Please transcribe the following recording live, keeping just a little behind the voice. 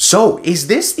So, is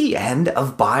this the end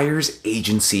of buyer's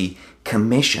agency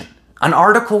commission? An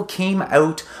article came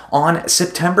out on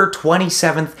September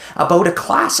 27th about a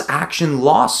class action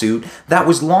lawsuit that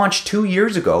was launched 2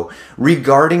 years ago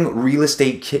regarding real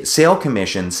estate sale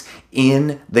commissions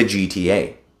in the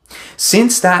GTA.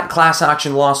 Since that class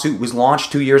action lawsuit was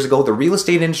launched 2 years ago, the real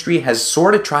estate industry has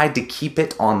sort of tried to keep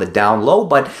it on the down low,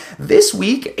 but this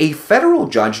week, a federal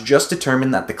judge just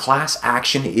determined that the class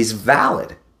action is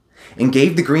valid and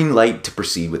gave the green light to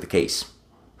proceed with the case.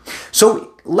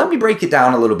 So let me break it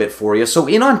down a little bit for you. So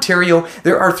in Ontario,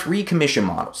 there are 3 commission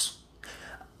models.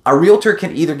 A realtor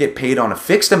can either get paid on a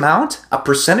fixed amount, a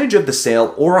percentage of the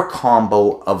sale, or a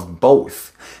combo of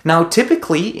both. Now,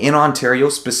 typically in Ontario,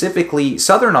 specifically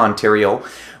Southern Ontario,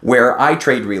 where I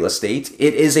trade real estate,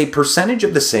 it is a percentage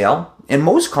of the sale, and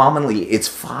most commonly it's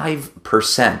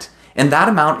 5%. And that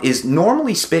amount is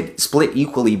normally split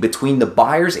equally between the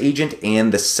buyer's agent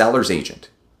and the seller's agent.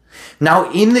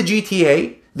 Now, in the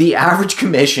GTA, the average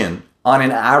commission on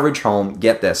an average home,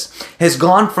 get this, has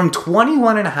gone from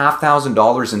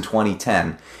 $21,500 in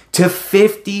 2010 to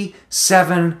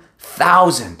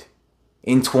 $57,000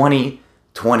 in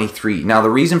 2023. Now, the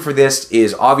reason for this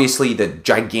is obviously the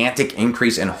gigantic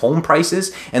increase in home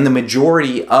prices and the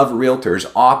majority of realtors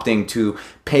opting to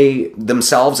pay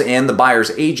themselves and the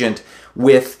buyer's agent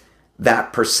with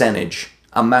that percentage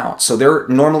amount. So they're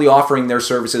normally offering their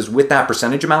services with that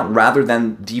percentage amount rather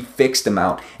than the fixed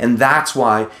amount. And that's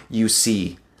why you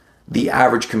see the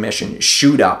average commission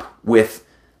shoot up with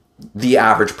the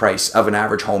average price of an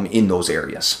average home in those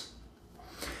areas.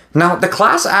 Now, the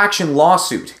class action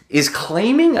lawsuit is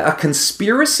claiming a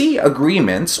conspiracy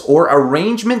agreement or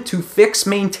arrangement to fix,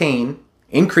 maintain,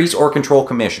 increase, or control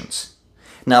commissions.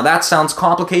 Now, that sounds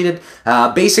complicated.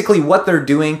 Basically, what they're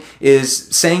doing is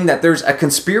saying that there's a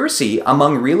conspiracy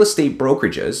among real estate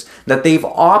brokerages that they've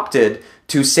opted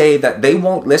to say that they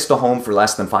won't list a home for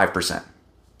less than 5%.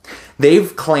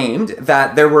 They've claimed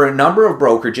that there were a number of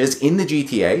brokerages in the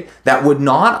GTA that would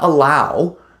not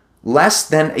allow less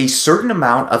than a certain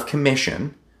amount of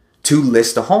commission to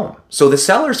list a home. So the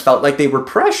sellers felt like they were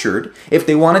pressured if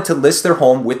they wanted to list their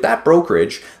home with that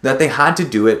brokerage that they had to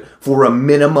do it for a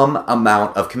minimum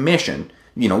amount of commission,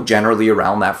 generally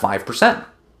around that 5%.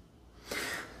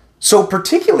 So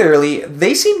particularly,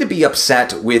 they seem to be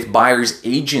upset with buyer's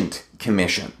agent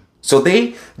commission. So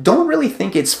they don't really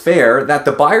think it's fair that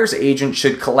the buyer's agent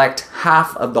should collect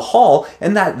half of the haul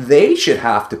and that they should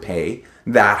have to pay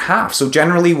that half. So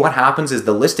generally what happens is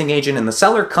the listing agent and the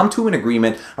seller come to an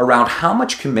agreement around how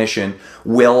much commission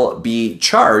will be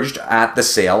charged at the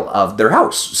sale of their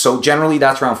house. So generally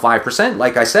that's around 5%,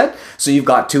 like I said. So you've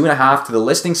got 2.5 to the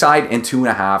listing side and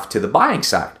 2.5 to the buying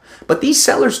side. But these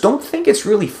sellers don't think it's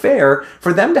really fair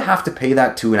for them to have to pay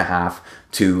that 2.5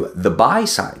 to the buy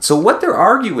side. So what they're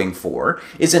arguing for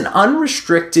is an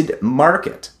unrestricted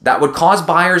market that would cause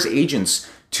buyers agents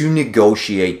to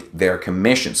negotiate their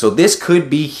commission. So this could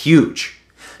be huge.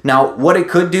 Now, what it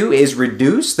could do is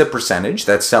reduce the percentage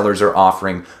that sellers are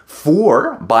offering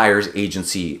for buyer's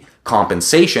agency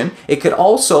compensation. It could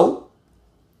also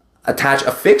attach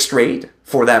a fixed rate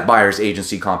for that buyer's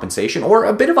agency compensation or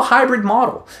a bit of a hybrid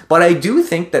model. But I do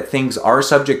think that things are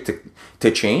subject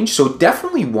to change. So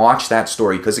definitely watch that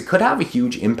story because it could have a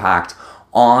huge impact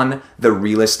on the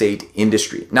real estate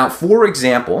industry. Now, for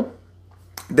example,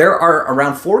 there are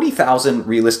around 40,000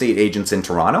 real estate agents in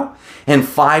Toronto and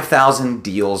 5,000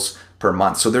 deals per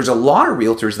month. So there's a lot of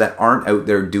realtors that aren't out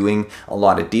there doing a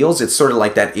lot of deals. It's sort of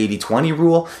like that 80-20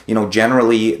 rule.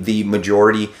 Generally the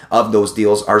majority of those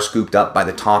deals are scooped up by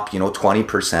the top,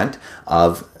 20%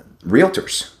 of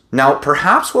realtors. Now,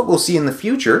 perhaps what we'll see in the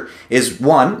future is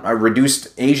one, a reduced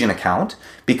agent account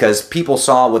because people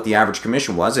saw what the average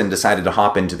commission was and decided to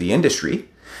hop into the industry.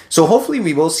 So hopefully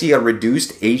we will see a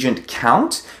reduced agent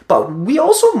count, but we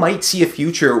also might see a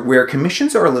future where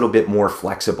commissions are a little bit more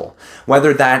flexible,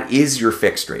 whether that is your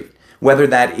fixed rate, whether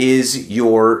that is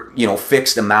your,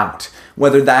 fixed amount,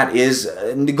 whether that is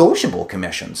negotiable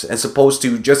commissions, as opposed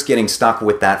to just getting stuck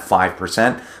with that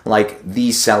 5% like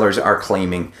these sellers are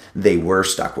claiming they were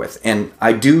stuck with. And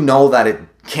I do know that it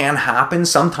can happen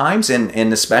sometimes,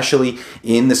 and especially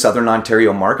in the Southern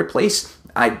Ontario marketplace.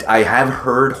 I have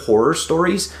heard horror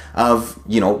stories of,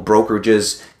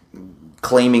 brokerages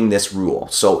claiming this rule.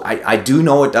 So I do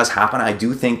know it does happen. I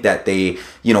do think that they,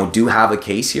 do have a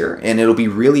case here, and it'll be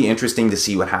really interesting to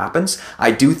see what happens.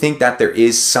 I do think that there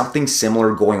is something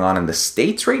similar going on in the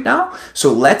States right now.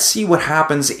 So let's see what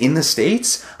happens in the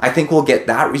States. I think we'll get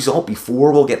that result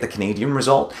before we'll get the Canadian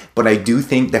result, but I do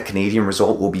think the Canadian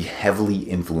result will be heavily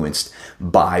influenced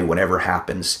by whatever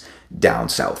happens down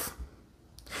south.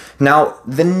 Now,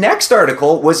 the next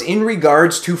article was in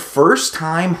regards to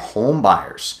first-time home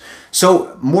buyers.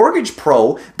 So Mortgage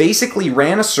Pro basically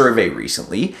ran a survey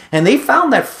recently, and they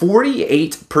found that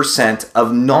 48%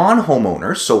 of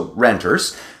non-homeowners, so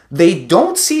renters, they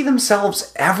don't see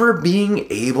themselves ever being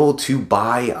able to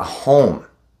buy a home.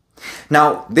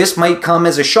 Now, this might come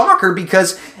as a shocker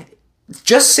because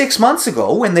just 6 months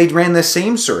ago, when they ran the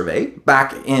same survey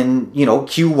back in,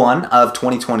 Q1 of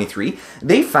 2023,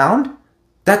 they found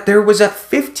that there was a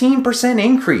 15%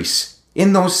 increase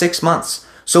in those 6 months.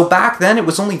 So back then, it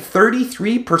was only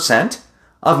 33%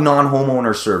 of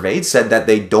non-homeowners surveyed said that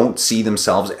they don't see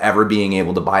themselves ever being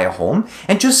able to buy a home.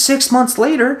 And just 6 months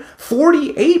later,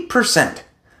 48%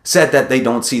 said that they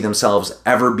don't see themselves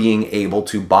ever being able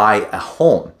to buy a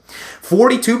home.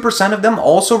 42% of them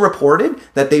also reported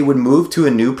that they would move to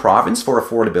a new province for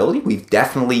affordability. We've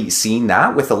definitely seen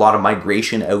that with a lot of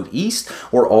migration out east,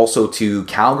 or also to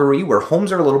Calgary, where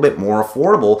homes are a little bit more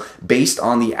affordable based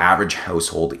on the average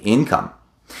household income.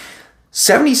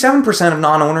 77% of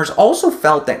non-owners also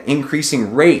felt that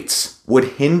increasing rates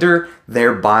would hinder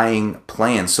their buying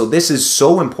plans. So this is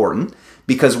so important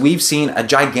because we've seen a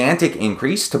gigantic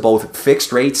increase to both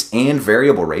fixed rates and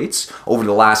variable rates over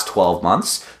the last 12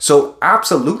 months. So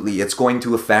absolutely, it's going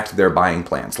to affect their buying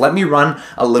plans. Let me run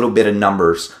a little bit of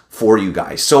numbers for you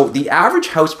guys. So the average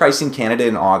house price in Canada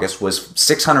in August was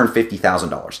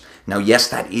 $650,000. Now, yes,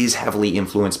 that is heavily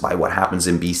influenced by what happens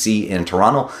in BC and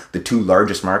Toronto, the two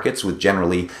largest markets, with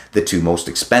generally the two most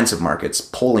expensive markets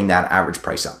pulling that average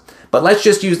price up. But let's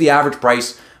just use the average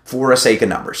price for a sake of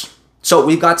numbers. So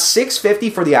we've got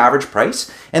 $650,000 for the average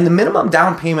price, and the minimum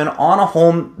down payment on a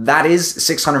home that is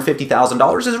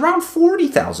 $650,000 is around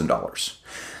 $40,000.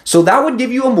 So that would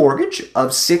give you a mortgage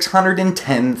of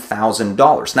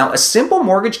 $610,000. Now, a simple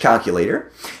mortgage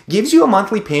calculator gives you a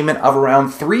monthly payment of around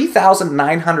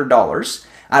 $3,900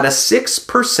 at a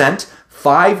 6%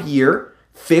 5-year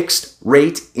fixed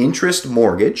rate interest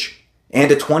mortgage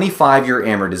and a 25-year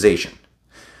amortization.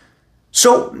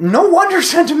 So no wonder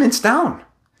sentiment's down.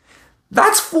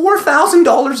 That's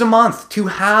 $4,000 a month to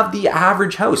have the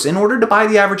average house. In order to buy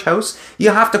the average house, you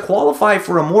have to qualify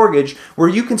for a mortgage where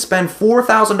you can spend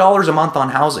 $4,000 a month on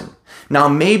housing. Now,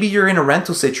 maybe you're in a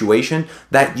rental situation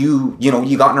that you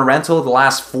got in a rental the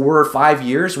last 4 or 5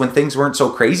 years when things weren't so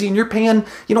crazy, and you're paying,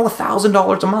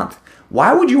 $1,000 a month.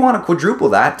 Why would you want to quadruple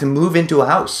that to move into a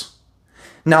house?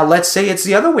 Now, let's say it's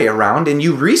the other way around and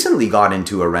you recently got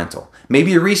into a rental.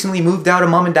 Maybe you recently moved out of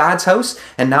mom and dad's house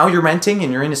and now you're renting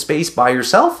and you're in a space by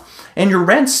yourself, and your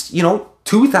rent's, $2,000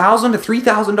 to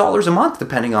 $3,000 a month,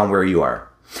 depending on where you are.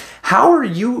 How are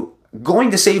you going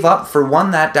to save up for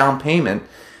that down payment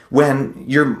when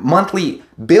your monthly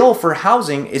bill for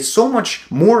housing is so much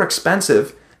more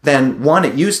expensive than one,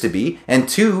 it used to be, and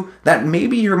two, that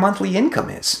maybe your monthly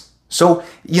income is? So,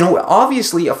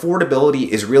 obviously affordability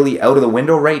is really out of the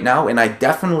window right now, and I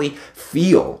definitely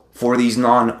feel for these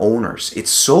non-owners. It's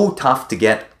so tough to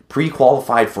get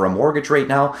pre-qualified for a mortgage right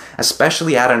now,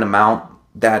 especially at an amount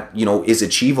that, is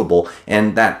achievable,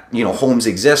 and that, homes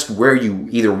exist where you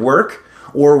either work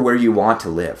or where you want to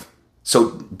live.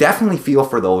 So definitely feel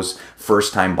for those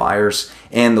first-time buyers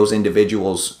and those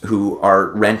individuals who are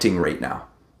renting right now.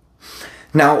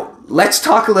 Now, let's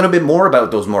talk a little bit more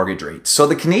about those mortgage rates. So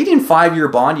the Canadian 5-year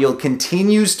bond yield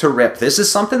continues to rip. This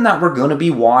is something that we're going to be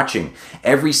watching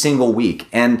every single week.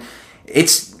 And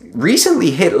it's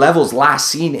recently hit levels last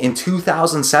seen in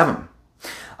 2007,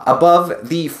 above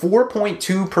the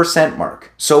 4.2%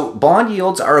 mark. So bond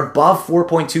yields are above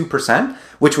 4.2%,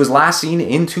 which was last seen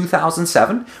in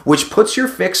 2007, which puts your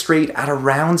fixed rate at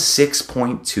around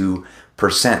 6.2%.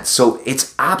 So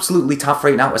it's absolutely tough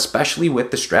right now, especially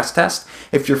with the stress test.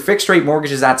 If your fixed rate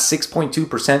mortgage is at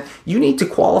 6.2%, you need to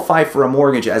qualify for a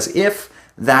mortgage as if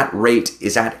that rate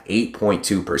is at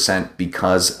 8.2%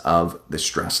 because of the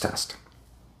stress test.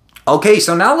 Okay,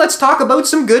 so now let's talk about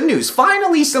some good news.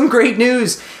 Finally, some great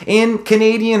news in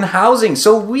Canadian housing.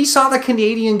 So we saw the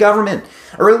Canadian government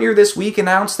earlier this week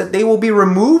announce that they will be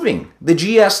removing the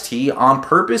GST on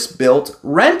purpose-built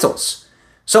rentals.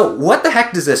 So what the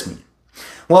heck does this mean?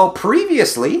 Well,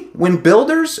 previously, when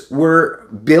builders were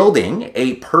building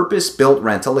a purpose-built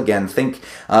rental, again, think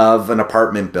of an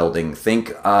apartment building,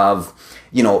 think of,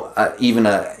 even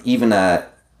a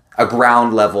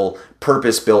ground level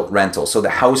purpose-built rental. So the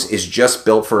house is just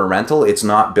built for a rental. It's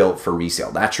not built for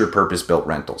resale. That's your purpose-built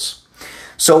rentals.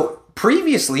 So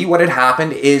previously, what had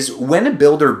happened is when a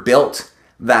builder built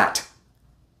that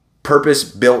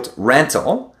purpose-built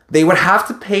rental, they would have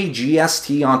to pay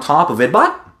GST on top of it,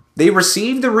 but they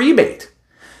received a rebate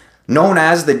known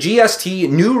as the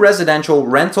GST New Residential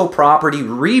Rental Property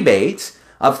Rebate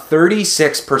of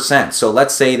 36%. So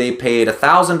let's say they paid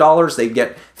 $1,000, they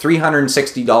get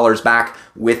 $360 back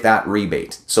with that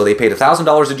rebate. So they paid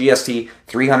 $1,000 of GST,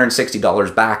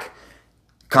 $360 back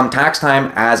come tax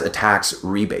time as a tax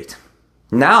rebate.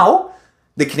 Now,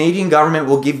 the Canadian government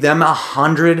will give them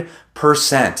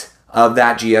 100% of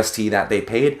that GST that they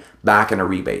paid back in a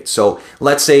rebate. So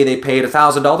let's say they paid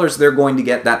 $1,000, they're going to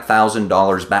get that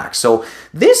 $1,000 back. So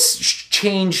this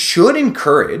change should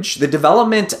encourage the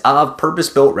development of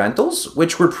purpose-built rentals,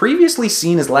 which were previously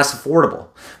seen as less affordable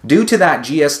due to that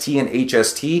GST and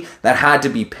HST that had to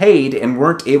be paid and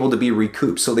weren't able to be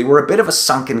recouped. So they were a bit of a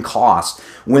sunken cost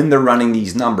when they're running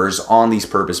these numbers on these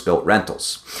purpose-built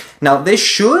rentals. Now, this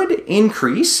should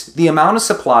increase the amount of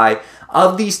supply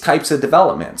of these types of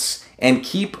developments and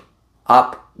keep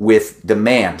up with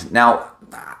demand. Now,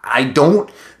 I don't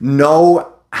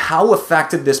know how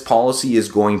effective this policy is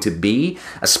going to be,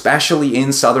 especially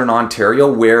in Southern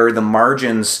Ontario, where the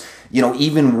margins,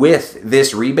 even with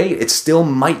this rebate, it still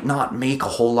might not make a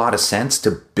whole lot of sense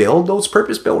to build those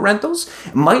purpose-built rentals.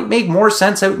 It might make more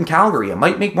sense out in Calgary. It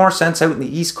might make more sense out in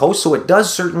the East Coast. So it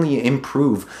does certainly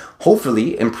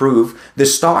hopefully improve the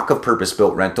stock of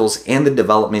purpose-built rentals and the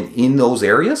development in those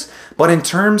areas. But in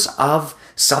terms of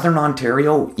Southern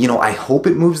Ontario, I hope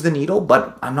it moves the needle,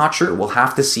 but I'm not sure. We'll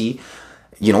have to see,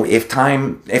 if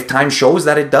time shows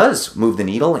that it does move the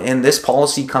needle and this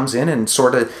policy comes in and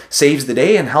sort of saves the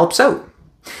day and helps out.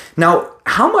 Now,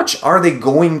 how much are they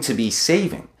going to be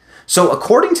saving? So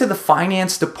according to the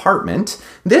Finance Department,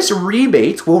 this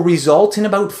rebate will result in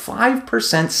about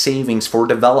 5% savings for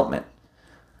development,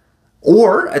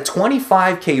 or a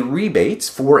 $25,000 rebate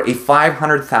for a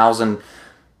 $500,000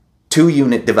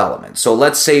 2-unit development. So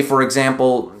let's say, for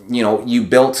example, you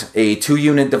built a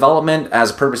 2-unit development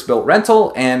as a purpose-built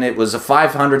rental and it was a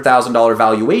 $500,000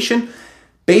 valuation.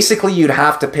 Basically, you'd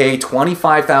have to pay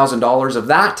 $25,000 of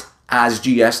that as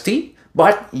GST,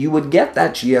 but you would get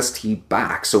that GST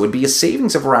back. So it would be a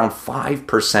savings of around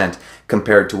 5%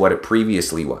 compared to what it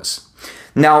previously was.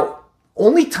 Now,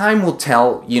 only time will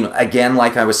tell, again,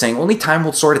 like I was saying, only time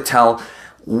will sort of tell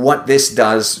what this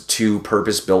does to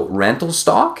purpose-built rental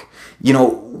stock.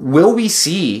 Will we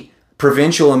see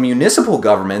provincial and municipal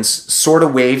governments sort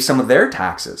of waive some of their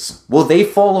taxes? Will they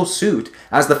follow suit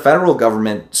as the federal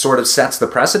government sort of sets the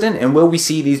precedent? And will we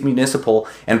see these municipal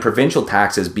and provincial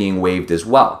taxes being waived as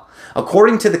well?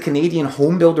 According to the Canadian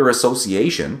Home Builder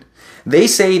Association, they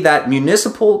say that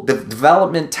municipal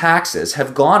development taxes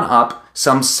have gone up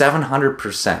some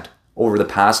 700% over the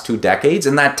past 2 decades,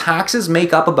 and that taxes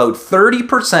make up about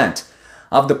 30%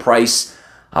 of the price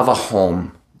of a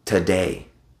home today.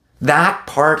 That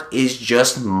part is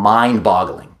just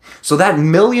mind-boggling. So that $1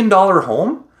 million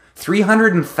home,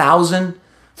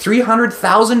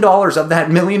 $300,000 of that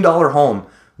 $1 million home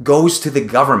goes to the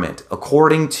government,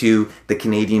 according to the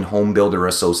Canadian Home Builder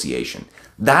Association.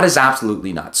 That is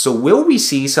absolutely nuts. So will we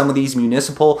see some of these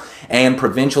municipal and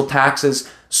provincial taxes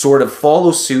sort of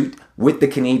follow suit with the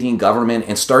Canadian government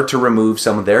and start to remove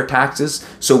some of their taxes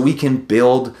so we can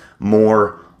build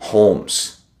more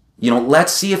homes?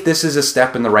 Let's see if this is a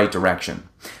step in the right direction.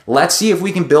 Let's see if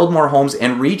we can build more homes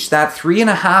and reach that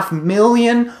 3.5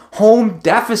 million home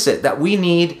deficit that we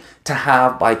need to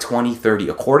have by 2030.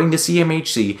 According to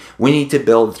CMHC, we need to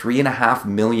build 3.5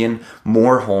 million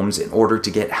more homes in order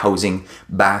to get housing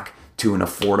back to an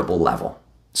affordable level.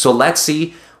 So let's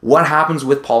see what happens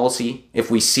with policy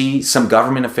if we see some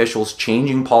government officials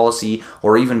changing policy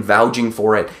or even vouching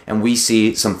for it, and we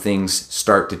see some things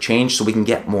start to change so we can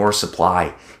get more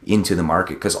supply into the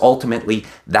market, because ultimately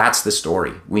that's the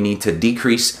story. We need to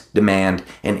decrease demand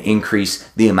and increase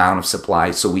the amount of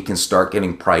supply so we can start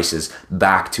getting prices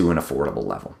back to an affordable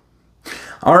level.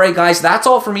 All right, guys, that's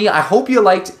all for me. I hope you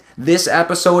liked this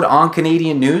episode on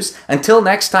Canadian news. Until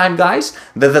next time, guys,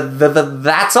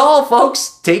 that's all,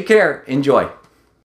 folks. Take care. Enjoy.